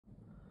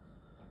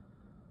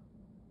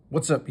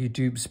What's up,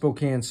 YouTube?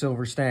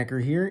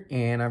 SpokaneSilverStacker here,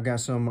 and I've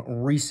got some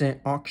recent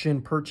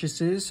auction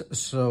purchases,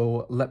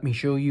 so let me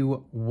show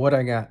you what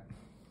I got.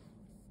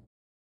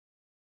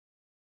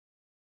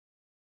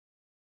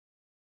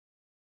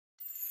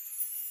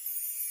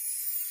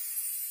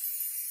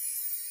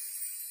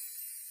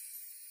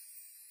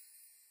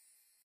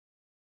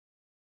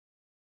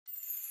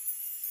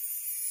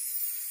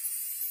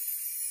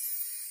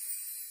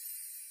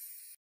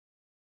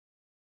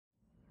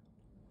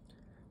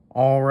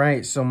 All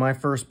right, so my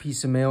first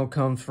piece of mail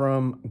comes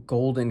from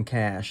Golden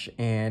Cash,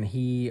 and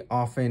he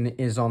often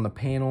is on the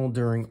panel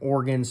during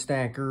Organ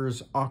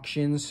Stackers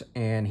auctions,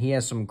 and he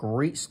has some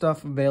great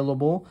stuff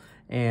available.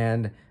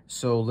 And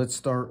so let's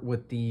start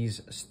with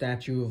these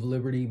Statue of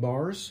Liberty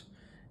bars,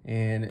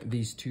 and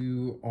these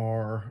two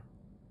are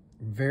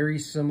very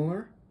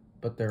similar,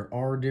 but there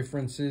are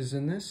differences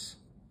in this.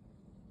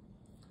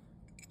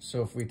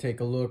 So if we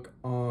take a look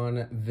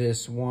on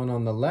this one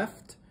on the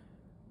left,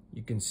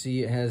 you can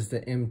see it has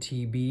the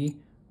MTB,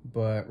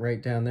 but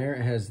right down there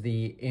it has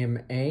the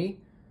MA.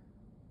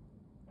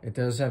 It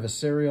does have a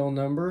serial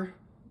number,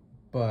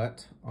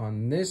 but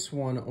on this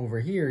one over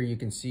here, you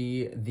can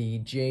see the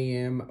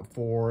JM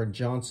for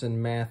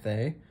Johnson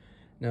Mathey.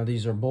 Now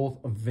these are both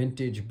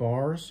vintage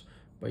bars,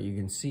 but you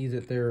can see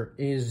that there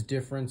is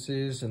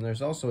differences, and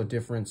there's also a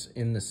difference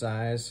in the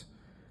size.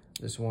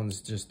 This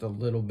one's just a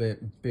little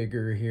bit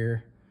bigger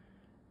here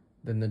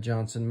than the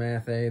Johnson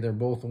Mathey. They're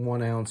both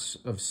 1 ounce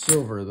of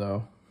silver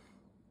though.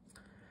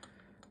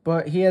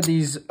 But he had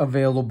these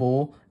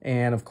available,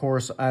 and of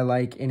course I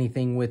like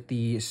anything with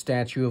the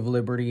Statue of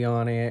Liberty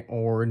on it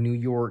or New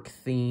York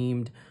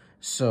themed.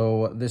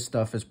 So this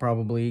stuff is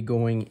probably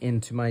going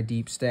into my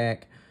deep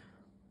stack,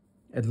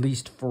 at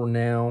least for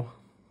now.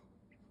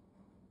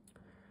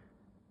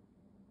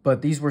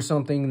 But these were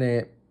something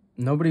that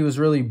nobody was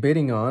really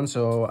bidding on,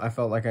 so I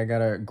felt like I got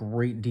a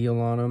great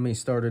deal on them. He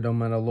started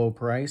them at a low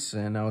price,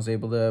 and I was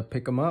able to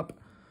pick them up.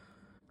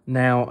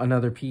 Now,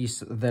 another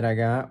piece that I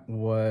got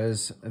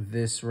was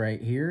this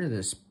right here,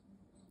 this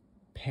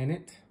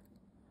pennant.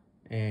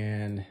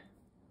 And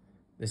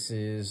this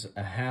is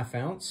a 1/2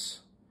 ounce,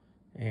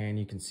 and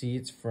you can see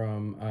it's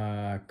from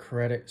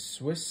Credit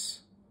Suisse.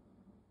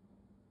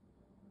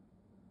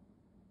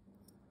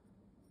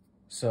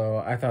 So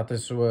I thought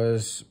this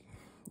was,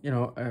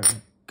 a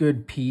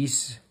good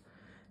piece.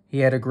 He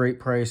had a great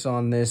price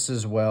on this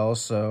as well,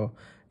 so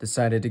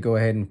decided to go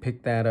ahead and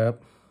pick that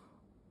up.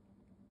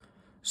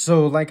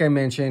 So like I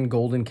mentioned,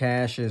 Golden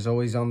Cash is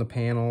always on the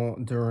panel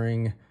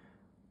during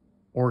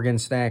Organ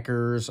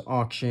Stackers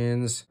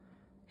auctions.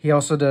 He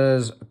also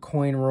does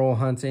coin roll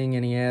hunting,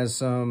 and he has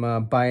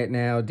some buy it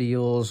now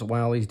deals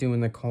while he's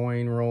doing the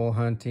coin roll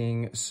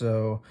hunting.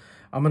 So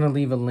I'm going to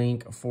leave a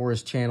link for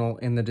his channel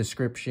in the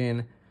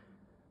description.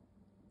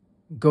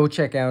 Go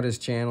check out his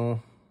channel.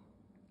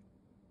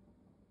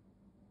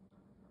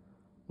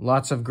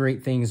 Lots of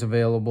great things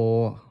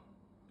available.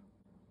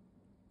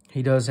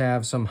 He does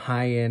have some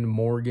high-end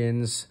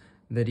Morgans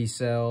that he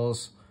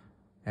sells.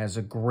 Has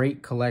a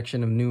great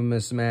collection of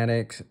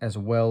numismatics as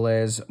well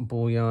as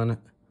bullion.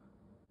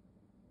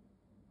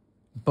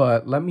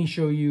 But let me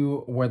show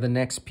you where the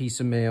next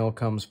piece of mail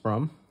comes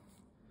from.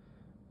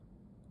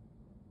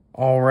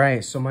 All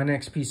right, so my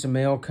next piece of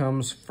mail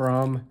comes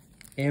from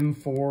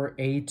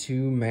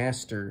M4A2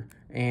 Master.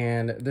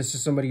 And this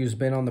is somebody who's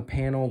been on the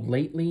panel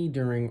lately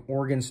during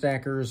Organ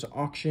Stackers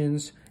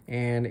auctions,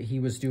 and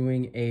he was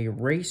doing a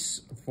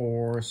race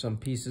for some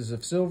pieces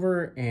of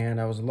silver,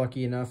 and I was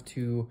lucky enough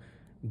to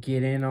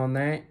get in on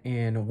that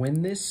and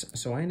win this.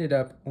 So I ended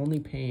up only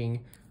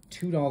paying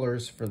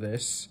 $2 for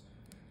this.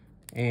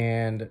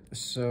 And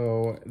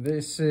so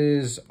this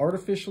is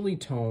artificially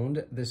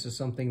toned. This is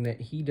something that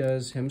he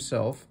does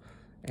himself,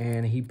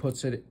 and he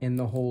puts it in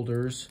the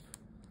holders.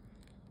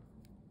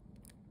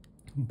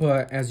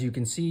 But as you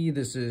can see,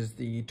 this is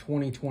the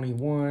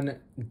 2021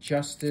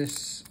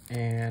 Justice,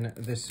 and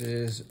this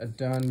is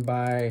done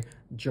by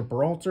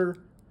Gibraltar.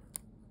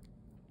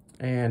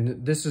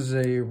 And this is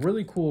a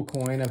really cool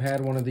coin. I've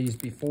had one of these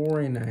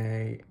before, and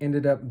I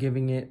ended up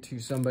giving it to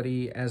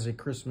somebody as a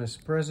Christmas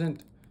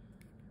present.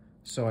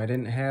 So I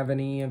didn't have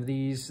any of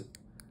these,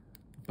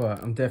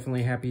 but I'm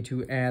definitely happy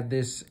to add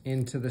this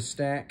into the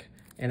stack.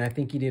 And I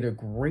think he did a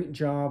great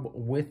job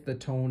with the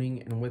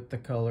toning and with the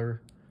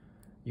color.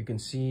 You can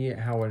see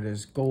how it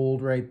is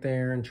gold right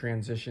there and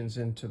transitions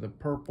into the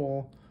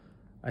purple.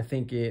 I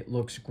think it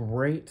looks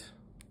great.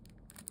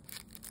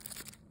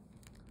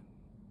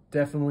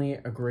 Definitely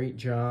a great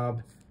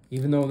job.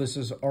 Even though this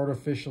is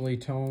artificially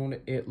toned,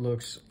 it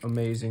looks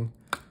amazing.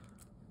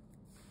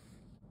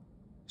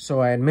 So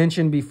I had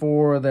mentioned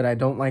before that I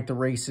don't like the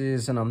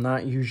races, and I'm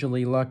not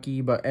usually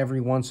lucky, but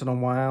every once in a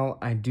while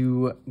I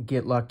do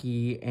get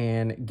lucky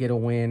and get a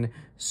win.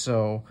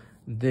 So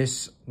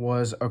this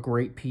was a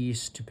great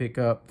piece to pick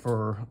up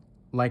for,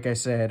 like I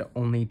said,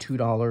 only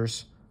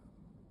 $2.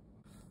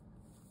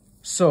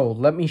 So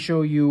let me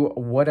show you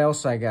what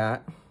else I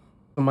got.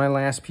 My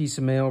last piece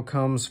of mail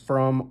comes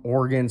from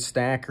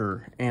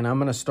SpokaneSilverStacker, and I'm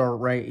going to start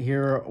right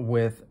here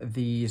with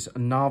these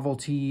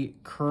novelty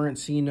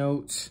currency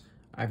notes.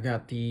 I've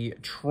got the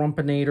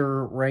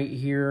Trumpinator right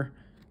here,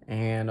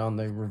 and on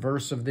the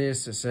reverse of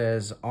this, it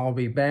says, "I'll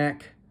be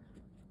back."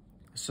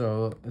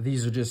 So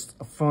these are just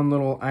fun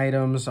little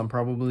items. I'm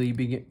probably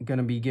going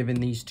to be giving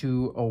these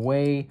two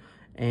away.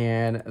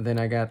 And then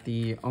I got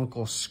the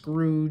Uncle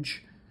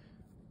Scrooge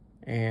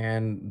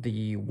and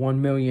the $1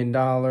 million.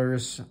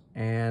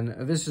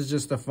 And this is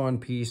just a fun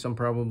piece. I'm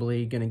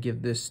probably going to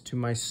give this to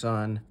my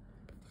son.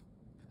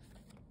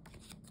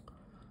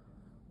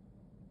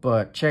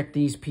 But check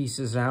these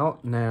pieces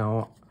out.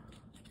 Now,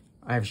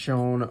 I've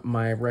shown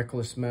my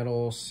Reckless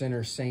Metal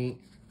Sinner Saint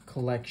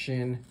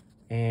collection,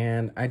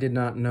 and I did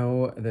not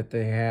know that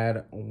they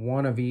had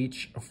one of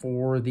each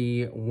for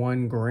the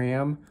 1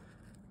 gram.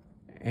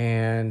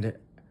 And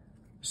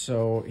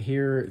so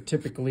here,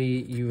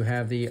 typically, you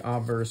have the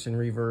obverse and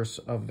reverse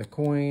of the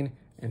coin.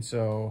 And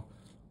so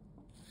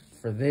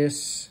for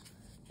this,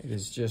 it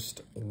is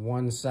just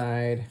one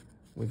side.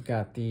 We've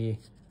got the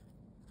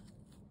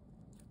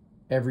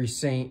every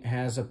saint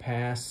has a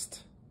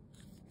past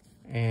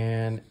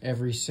and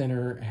every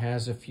sinner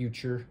has a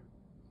future.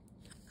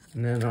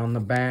 And then on the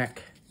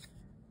back,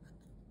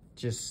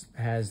 just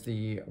has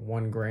the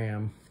 1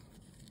 gram.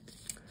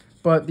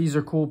 But these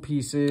are cool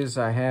pieces.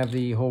 I have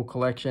the whole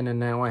collection, and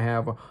now I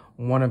have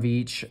one of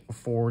each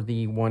for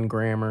the 1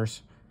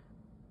 grammers.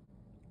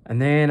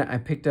 And then I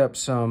picked up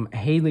some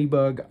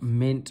Haley-Bug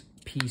mint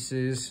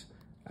pieces.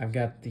 I've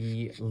got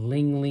the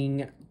Ling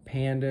Ling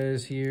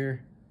pandas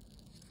here.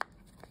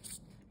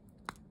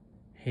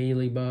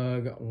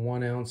 Haley-Bug,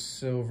 1 ounce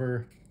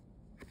silver.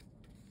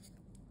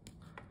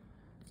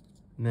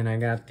 And then I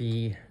got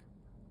the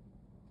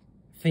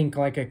Think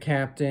Like a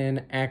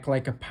Captain, Act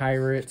Like a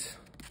Pirate.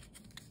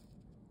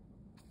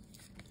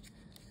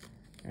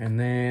 And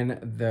then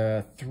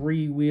the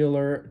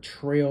 3-wheeler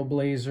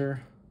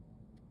Trailblazer.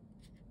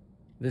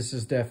 This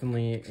is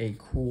definitely a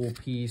cool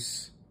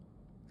piece.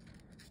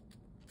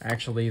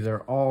 Actually,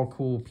 they're all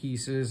cool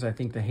pieces. I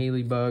think the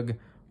Haley-Bug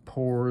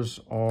pours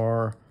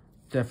are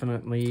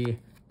definitely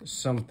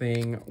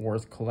something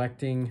worth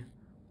collecting.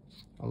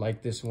 I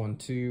like this one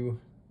too.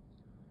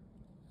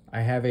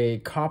 I have a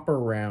copper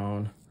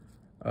round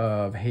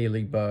of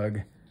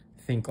Haley-Bug,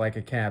 Think Like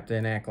a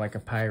Captain, Act Like a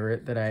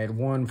Pirate, that I had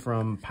won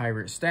from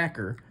Pirate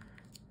Stacker.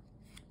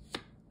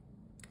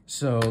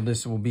 So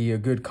this will be a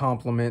good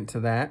complement to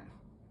that.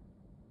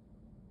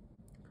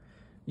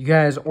 You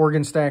guys,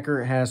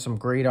 SpokaneSilverStacker has some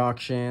great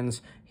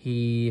auctions.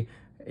 He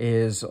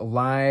is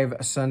live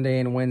Sunday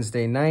and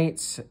Wednesday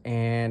nights,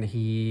 and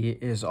he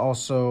is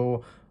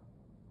also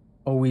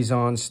always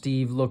on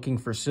Steve Looking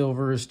for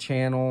Silver's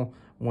channel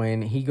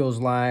when he goes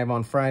live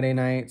on Friday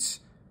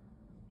nights.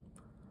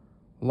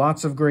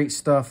 Lots of great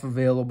stuff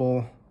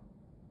available.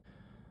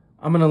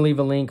 I'm going to leave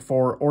a link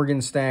for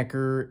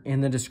SpokaneSilverStacker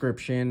in the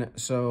description,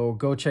 so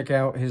go check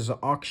out his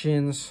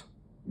auctions.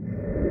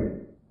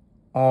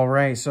 All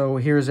right, so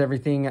here's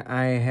everything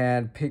I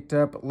had picked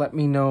up. Let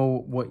me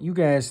know what you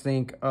guys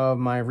think of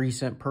my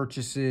recent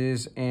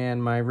purchases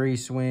and my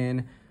race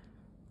win.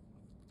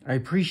 I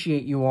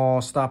appreciate you all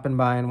stopping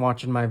by and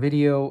watching my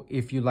video.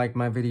 If you like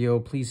my video,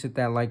 please hit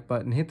that like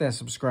button, hit that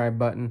subscribe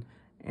button,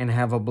 and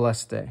have a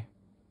blessed day.